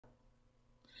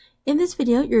In this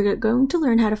video, you're going to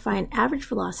learn how to find average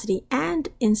velocity and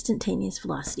instantaneous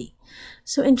velocity.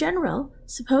 So in general,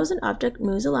 suppose an object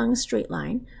moves along a straight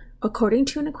line according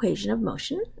to an equation of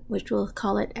motion, which we'll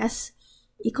call it S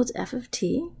equal to f of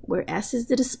t, where S is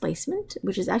the displacement,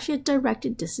 which is actually a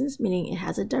directed distance, meaning it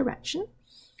has a direction,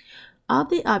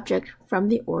 of the object from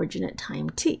the origin at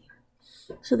time t.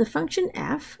 So the function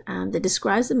f that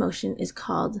describes the motion is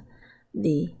called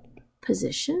the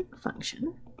position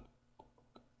function.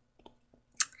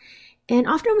 And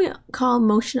often we call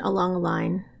motion along a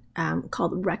line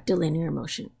called rectilinear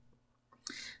motion.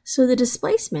 So the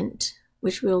displacement,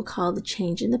 which we'll call the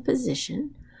change in the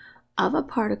position of a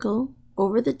particle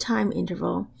over the time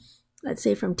interval, let's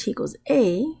say from t equals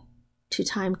a to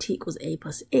time t equals a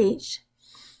plus h,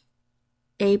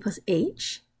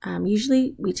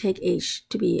 usually we take h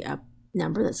to be a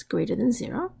number that's greater than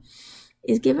 0,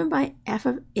 is given by f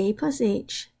of a plus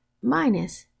h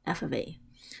minus f of a.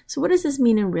 So what does this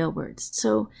mean in real words?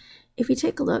 So if you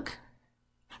take a look,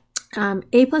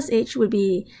 a plus h would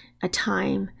be a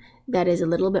time that is a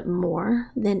little bit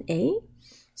more than a.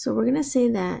 So we're going to say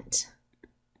that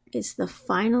it's the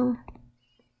final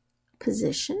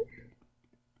position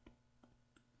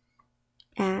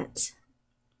at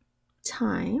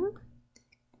time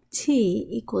t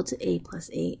equal to a plus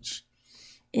h.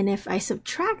 And if I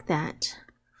subtract that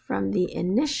from the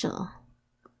initial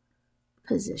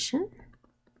position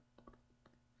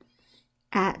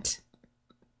at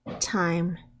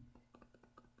time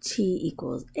t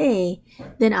equals a,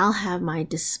 then I'll have my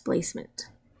displacement.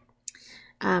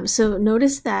 So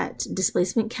notice that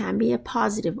displacement can be a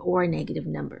positive or a negative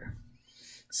number.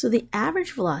 So the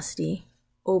average velocity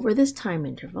over this time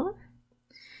interval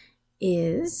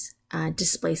is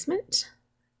displacement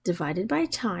divided by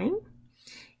time,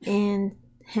 and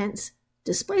hence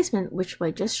displacement, which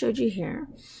I just showed you here,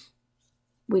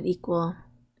 would equal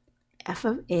f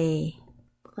of a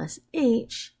plus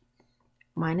h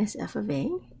minus f of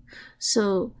a.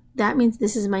 So that means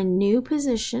this is my new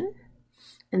position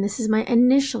and this is my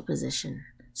initial position.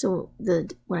 So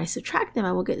when I subtract them,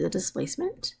 I will get the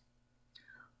displacement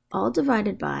all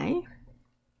divided by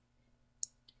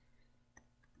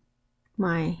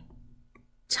my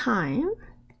time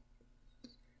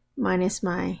minus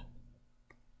my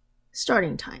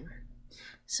starting time.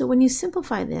 So when you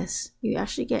simplify this, you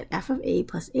actually get f of a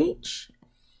plus h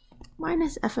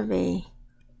minus f of a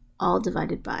all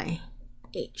divided by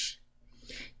h.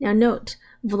 Now note,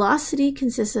 velocity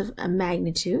consists of a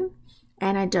magnitude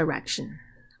and a direction,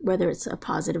 whether it's a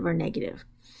positive or negative.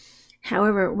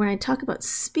 However, when I talk about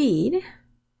speed,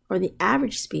 or the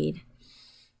average speed,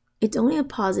 it's only a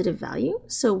positive value,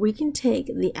 so we can take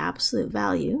the absolute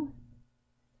value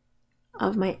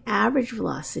of my average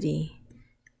velocity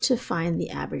to find the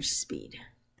average speed.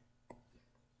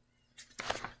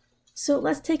 So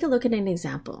let's take a look at an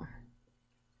example.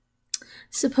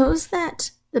 Suppose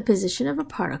that the position of a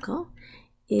particle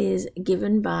is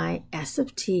given by s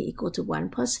of t equal to 1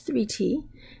 plus 3t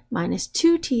minus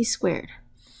 2t squared,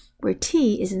 where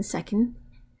t is in seconds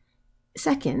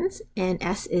and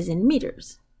s is in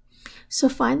meters. So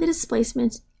find the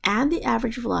displacement and the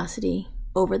average velocity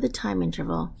over the time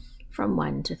interval from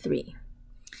 1 to 3.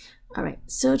 All right,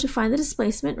 so to find the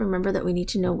displacement, remember that we need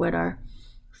to know what our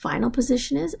final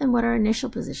position is and what our initial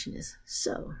position is.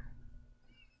 So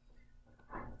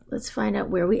let's find out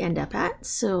where we end up at.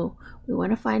 So we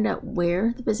want to find out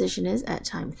where the position is at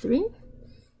time 3.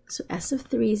 So s of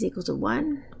 3 is equal to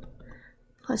 1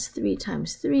 plus 3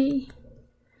 times 3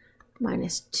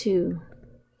 minus 2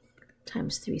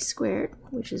 times 3 squared,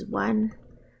 which is 1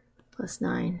 plus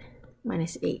 9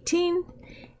 minus 18,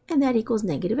 and that equals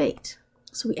negative 8.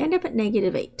 So we end up at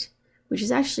negative 8, which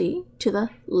is actually to the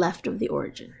left of the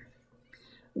origin.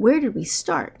 Where did we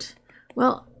start?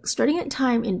 Well, starting at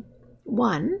time in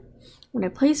 1, when I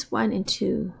place 1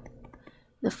 into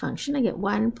the function, I get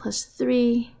 1 plus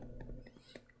 3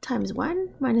 times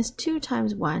 1 minus 2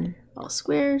 times 1 all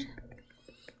squared.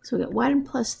 So we get 1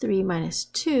 plus 3 minus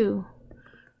 2,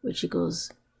 which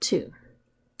equals 2.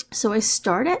 So I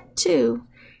start at 2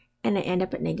 and I end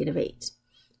up at negative 8.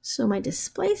 So my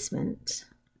displacement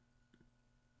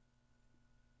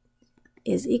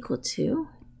is equal to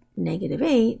negative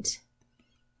 8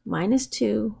 minus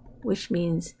 2, which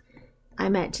means I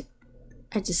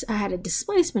had a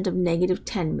displacement of negative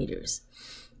 10 meters,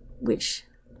 which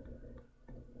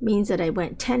means that I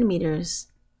went 10 meters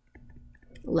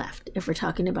left if we're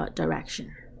talking about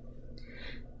direction.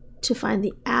 To find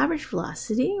the average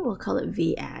velocity, we'll call it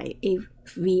V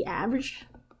average.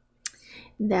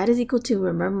 That is equal to,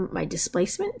 remember, my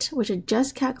displacement, which I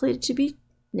just calculated to be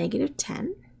negative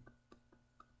 10.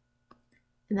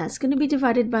 and that's going to be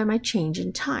divided by my change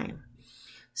in time.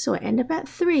 So I end up at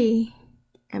 3,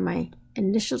 and my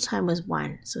initial time was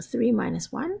 1. So 3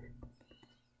 minus 1,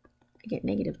 I get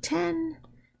negative 10,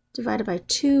 divided by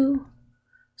 2.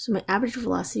 So my average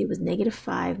velocity was negative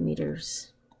 5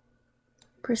 meters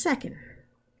per second.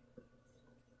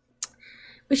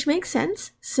 Which makes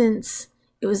sense since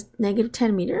it was negative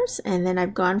 10 meters, and then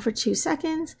I've gone for 2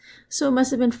 seconds, so it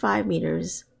must have been 5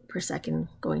 meters per second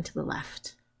going to the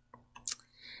left.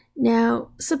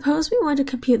 Now, suppose we want to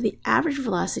compute the average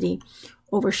velocity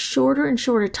over shorter and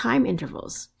shorter time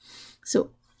intervals.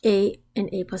 So a and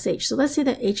a plus h. So let's say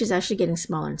that h is actually getting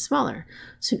smaller and smaller.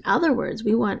 So in other words,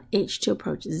 we want h to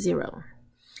approach 0.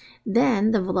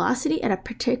 Then the velocity at a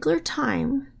particular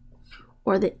time,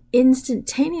 or the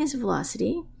instantaneous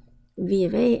velocity, v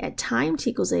of a at time t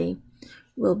equals a,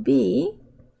 will be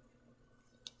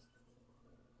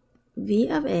v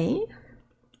of a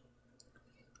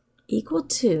equal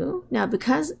to, now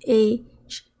because h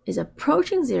is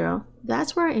approaching 0,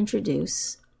 that's where I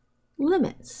introduce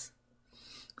limits.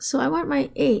 So I want my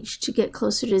h to get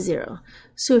closer to 0.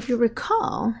 So if you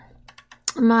recall,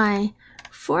 my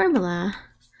formula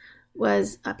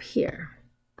was up here.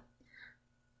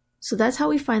 So that's how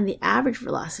we find the average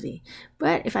velocity.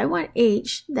 But if I want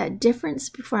h, that difference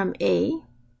from a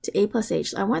to a plus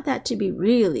h, I want that to be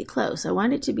really close. I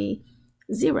want it to be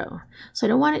 0. So I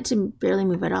don't want it to barely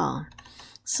move at all.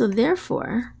 So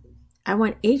therefore, I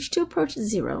want h to approach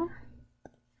 0,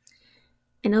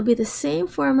 and it'll be the same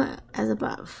formula as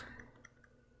above.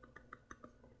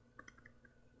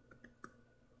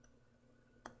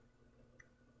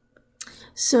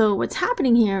 So what's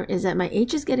happening here is that my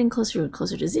h is getting closer and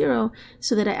closer to 0,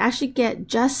 so that I actually get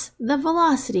just the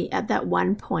velocity at that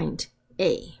one point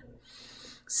A.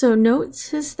 So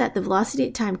notice that the velocity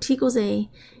at time t equals a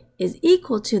is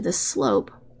equal to the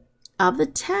slope of the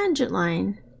tangent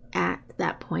line at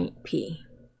that point P.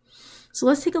 So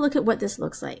let's take a look at what this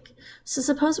looks like. So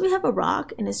suppose we have a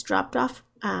rock and it's dropped off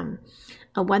a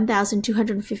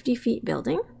 1,250 feet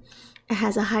building. It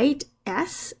has a height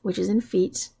s, which is in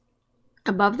feet,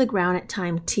 above the ground at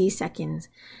time t seconds,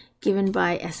 given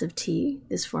by s of t,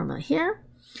 this formula here.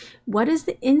 What is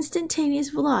the instantaneous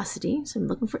velocity? So I'm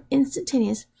looking for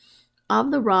instantaneous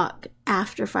of the rock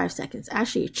after 5 seconds.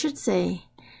 Actually, it should say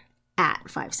at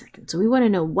 5 seconds. So we want to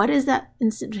know what is that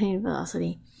instantaneous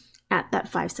velocity at that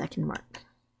 5-second mark.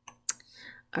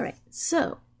 All right,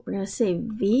 so we're going to say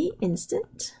v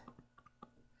instant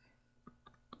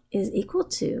is equal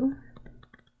to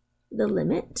the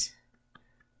limit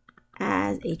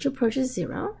as h approaches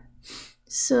 0.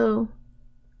 So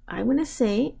I'm going to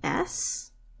say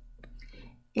s,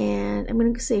 and I'm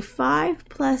going to say 5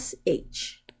 plus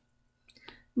h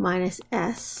minus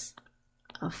s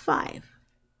of 5.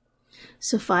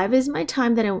 So 5 is my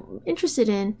time that I'm interested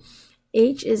in.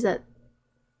 H is that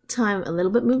time a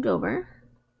little bit moved over,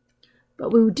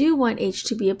 but we do want h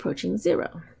to be approaching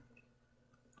 0.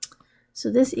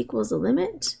 So this equals the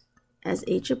limit as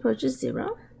h approaches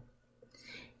 0.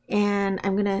 And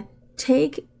I'm going to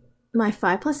take my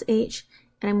 5 plus h,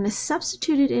 and I'm going to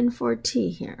substitute it in for t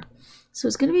here. So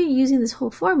it's going to be using this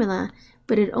whole formula,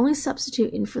 but it only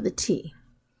substitute in for the t.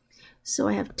 So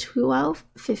I have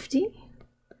 1250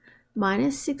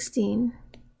 minus 16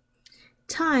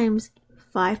 times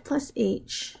 5 plus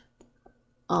h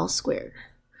all squared.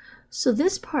 So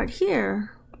this part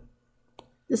here,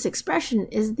 this expression,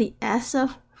 is the s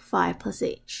of 5 plus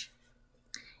h.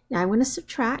 Now I'm going to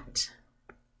subtract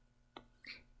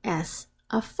s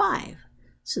of 5.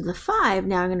 So the 5,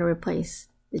 now I'm going to replace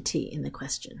the t in the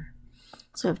question.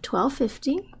 So I have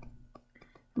 1250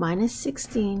 minus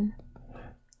 16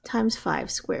 times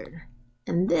 5 squared.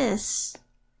 And this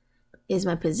is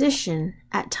my position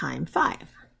at time 5.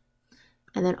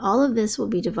 And then all of this will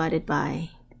be divided by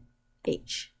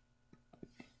h.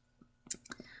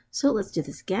 So let's do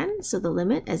this again. So the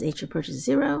limit as h approaches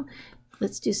 0,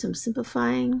 let's do some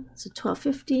simplifying. So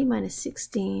 1250 minus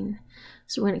 16.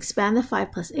 So we're going to expand the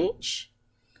 5 plus h.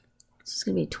 So it's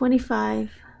going to be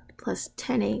 25 plus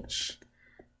 10h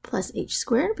plus h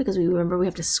squared, because we remember we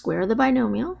have to square the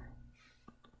binomial.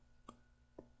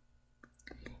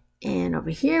 And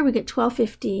over here we get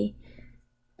 1250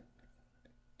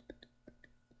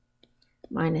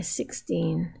 minus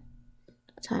 16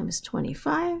 times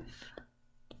 25.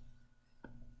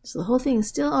 So the whole thing is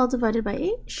still all divided by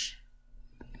h.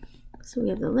 So we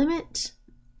have the limit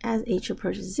as h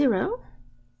approaches 0.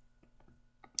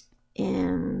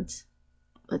 And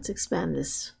let's expand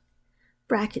this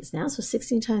brackets now. So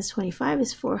 16 times 25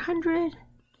 is 400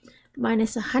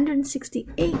 minus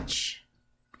 160h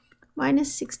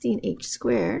minus 16h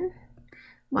squared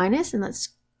minus, and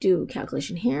let's do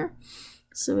calculation here.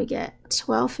 So we get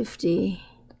 1250.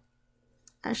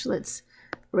 Actually, let's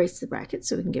erase the bracket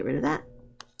so we can get rid of that.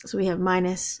 So we have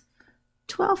minus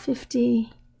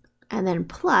 1250 and then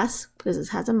plus, because it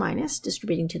has a minus,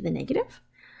 distributing to the negative.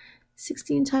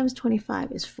 16 times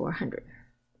 25 is 400.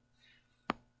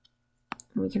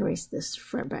 And we can erase this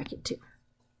front bracket too.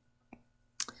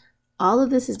 All of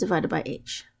this is divided by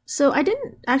h. So I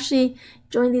didn't actually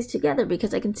join these together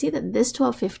because I can see that this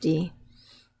 1250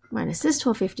 minus this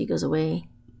 1250 goes away.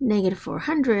 Negative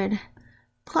 400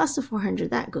 plus the 400,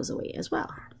 that goes away as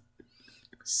well.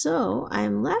 So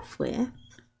I'm left with,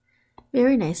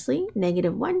 very nicely,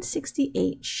 negative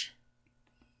 160h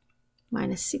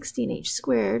minus 16h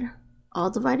squared, all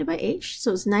divided by h.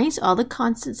 So it's nice, all the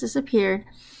constants disappeared.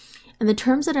 And the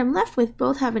terms that I'm left with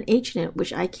both have an h in it,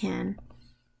 which I can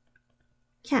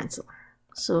cancel.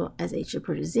 So as h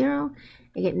approaches 0,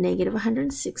 I get negative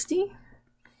 160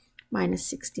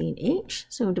 minus 16h.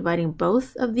 So I'm dividing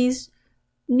both of these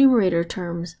numerator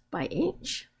terms by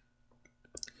h.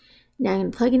 Now I'm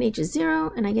going to plug in h as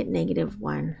 0, and I get negative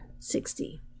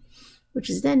 160, which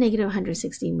is then negative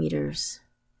 160 meters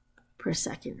per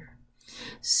second.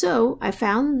 So I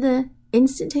found the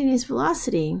instantaneous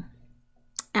velocity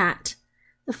at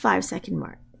the 5-second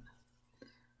mark.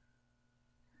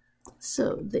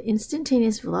 So the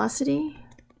instantaneous velocity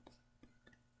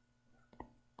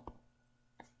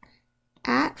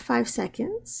at 5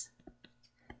 seconds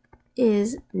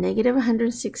is negative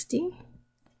 160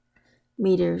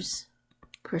 meters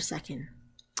per second.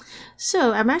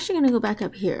 So I'm actually going to go back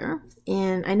up here,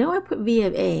 and I know I put v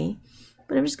of a,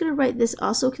 but I'm just going to write this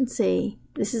also can say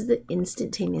this is the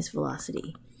instantaneous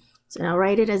velocity. So I'll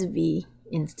write it as v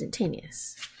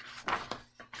instantaneous.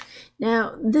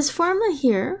 Now this formula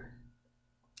here,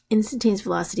 instantaneous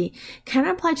velocity, can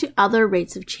apply to other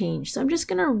rates of change. So I'm just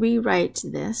going to rewrite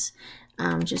this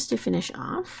just to finish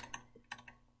off.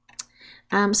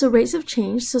 So rates of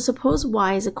change, so suppose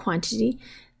y is a quantity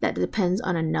that depends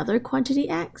on another quantity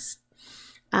x,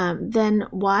 then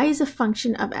y is a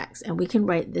function of x, and we can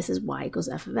write this as y equals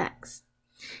f of x.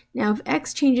 Now if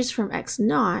x changes from x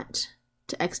naught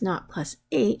to x naught plus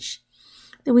h,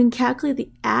 then we can calculate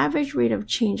the average rate of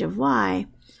change of y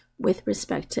with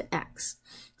respect to x.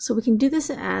 So we can do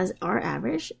this as our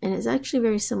average, and it's actually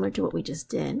very similar to what we just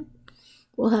did.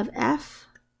 We'll have f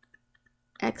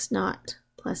x naught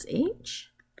plus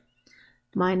h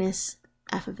minus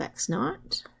f of x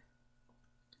naught,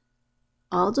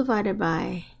 all divided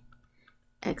by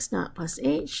x naught plus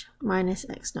h minus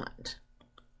x naught.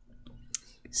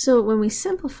 So when we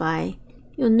simplify,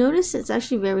 you'll notice it's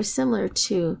actually very similar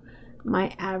to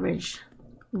my average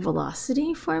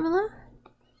velocity formula.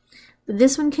 But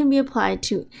this one can be applied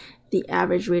to the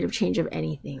average rate of change of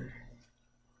anything.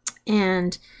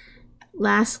 And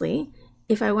lastly,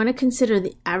 if I want to consider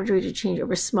the average rate of change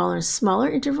over smaller and smaller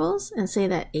intervals and say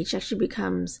that h actually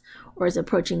becomes or is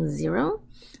approaching 0,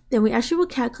 then we actually will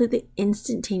calculate the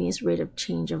instantaneous rate of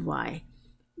change of y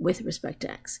with respect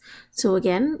to x. So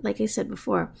again, like I said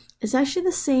before, it's actually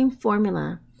the same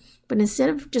formula, but instead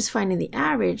of just finding the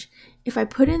average, if I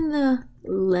put in the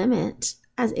limit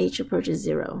as h approaches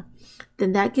 0,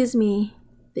 then that gives me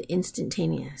the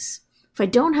instantaneous. If I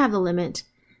don't have the limit,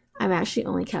 I'm actually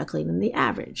only calculating the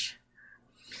average.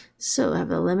 So I have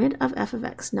the limit of f of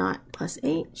x naught plus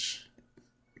h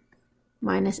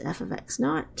minus f of x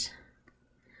naught,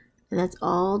 and that's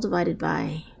all divided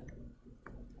by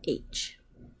h.